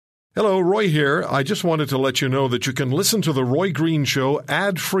Hello, Roy here. I just wanted to let you know that you can listen to The Roy Green Show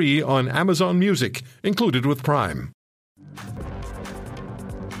ad-free on Amazon Music, included with Prime.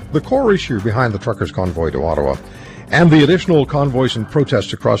 The core issue behind the truckers' convoy to Ottawa and the additional convoys and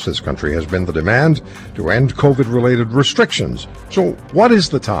protests across this country has been the demand to end COVID-related restrictions. So what is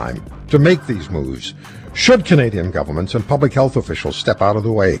the time to make these moves? Should Canadian governments and public health officials step out of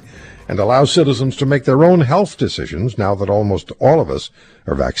the way and allow citizens to make their own health decisions now that almost all of us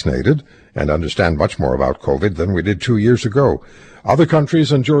are vaccinated and understand much more about COVID than we did 2 years ago? Other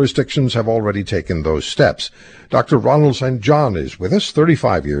countries and jurisdictions have already taken those steps. Dr. Ronald St. John is with us,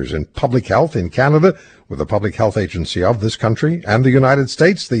 35 years in public health in Canada with the public health agency of this country and the United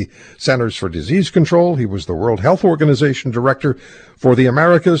States, the Centers for Disease Control. He was the World Health Organization Director for the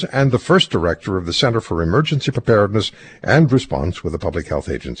Americas and the first director of the Center for Emergency Preparedness and Response with the Public Health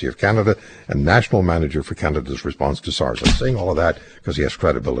Agency of Canada and national manager for Canada's response to SARS. I'm saying all of that because he has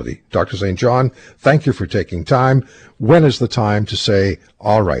credibility. Dr. St. John, thank you for taking time. When is the time to say,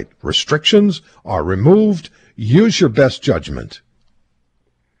 all right, restrictions are removed, use your best judgment?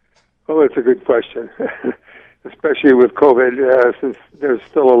 Well, that's a good question, especially with COVID, since there's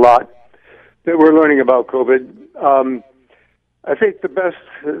still a lot that we're learning about COVID. I think the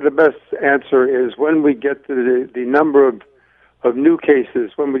best answer is when we get to the number of new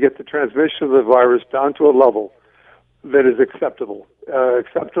cases, when we get the transmission of the virus down to a level that is acceptable.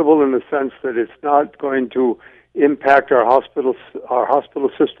 Acceptable in the sense that it's not going to impact our hospital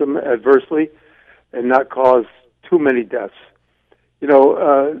system adversely and not cause too many deaths. You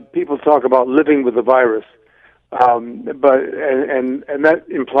know, people talk about living with the virus, but that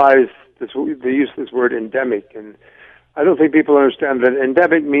implies the use of this word endemic, and I don't think people understand that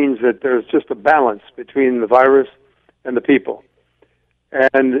endemic means that there's just a balance between the virus and the people,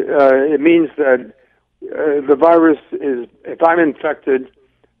 and it means that the virus is, if I'm infected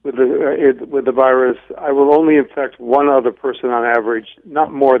with the virus, I will only infect one other person on average,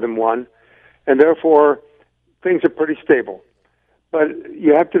 not more than one, and therefore things are pretty stable. But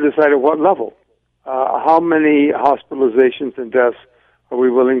you have to decide at what level. How many hospitalizations and deaths are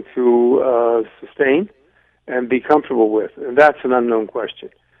we willing to sustain and be comfortable with? And that's an unknown question.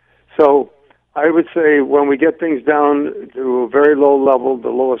 So I would say when we get things down to a very low level, the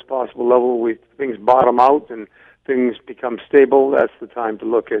lowest possible level, things bottom out and things become stable, that's the time to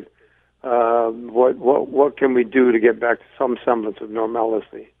look at what can we do to get back to some semblance of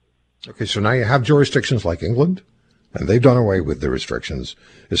normalcy. Okay, so now you have jurisdictions like England, and they've done away with the restrictions,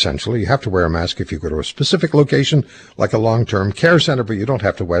 essentially. You have to wear a mask if you go to a specific location, like a long-term care center, but you don't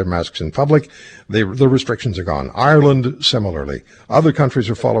have to wear masks in public. The restrictions are gone. Ireland, similarly. Other countries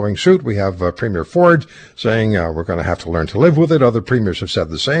are following suit. We have Premier Ford saying we're going to have to learn to live with it. Other premiers have said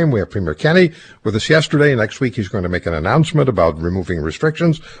the same. We have Premier Kenny with us yesterday. Next week he's going to make an announcement about removing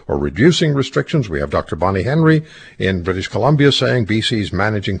restrictions or reducing restrictions. We have Dr. Bonnie Henry in British Columbia saying BC's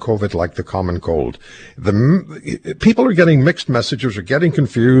managing COVID like the common cold. People are getting mixed messages, are getting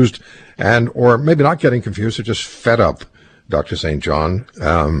confused, or maybe not getting confused, they're just fed up, Dr. St. John.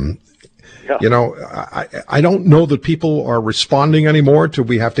 Yeah. You know, I don't know that people are responding anymore to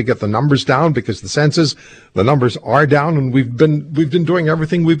we have to get the numbers down, because the sense is the numbers are down and we've been doing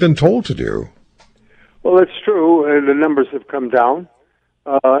everything we've been told to do. Well, it's true, and the numbers have come down.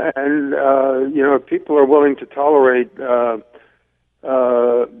 You know, if people are willing to tolerate a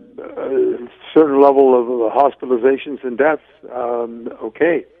certain level of hospitalizations and deaths,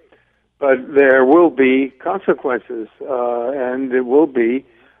 okay. But there will be consequences, and there will be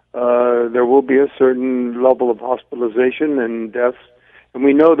a certain level of hospitalization and deaths. And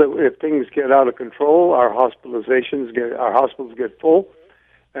we know that if things get out of control, our hospitals get full,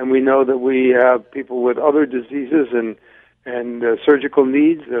 and we know that we have people with other diseases and surgical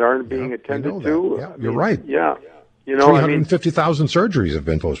needs that aren't being attended to. Yeah, you're right. Yeah. You know, 350,000 surgeries have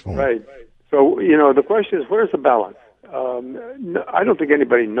been postponed. Right. So, you know, the question is, where's the balance? I don't think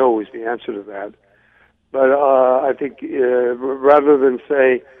anybody knows the answer to that. But I think rather than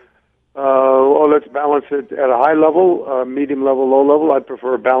say, let's balance it at a high level, medium level, low level, I'd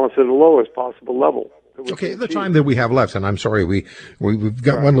prefer balance at the lowest possible level. Okay, the time that we have left, and I'm sorry, we've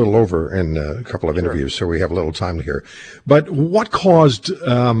got one little over in a couple of interviews, so we have a little time here. But what caused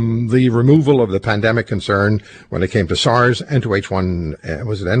the removal of the pandemic concern when it came to SARS and to H1,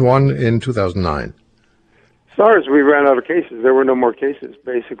 was it N1 in 2009? SARS, we ran out of cases. There were no more cases,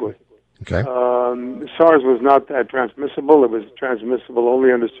 basically. Okay. SARS was not that transmissible. It was transmissible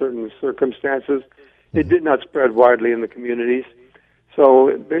only under certain circumstances. It did not spread widely in the communities.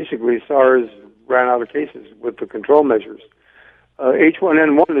 So basically, SARS ran out of cases with the control measures.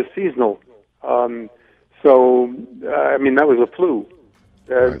 H1N1 is seasonal. I mean, that was a flu.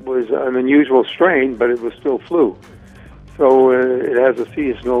 that was an unusual strain, but it was still flu. So it has a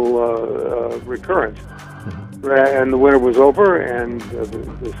seasonal recurrence. And the winter was over, and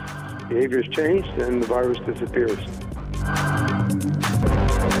the behaviors changed, and the virus disappears.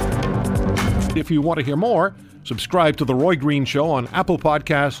 If you want to hear more, subscribe to The Roy Green Show on Apple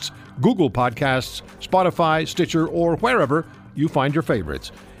Podcasts, Google Podcasts, Spotify, Stitcher, or wherever you find your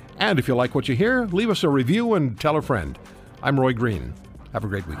favorites. And if you like what you hear, leave us a review and tell a friend. I'm Roy Green. Have a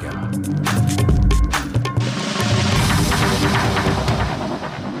great weekend.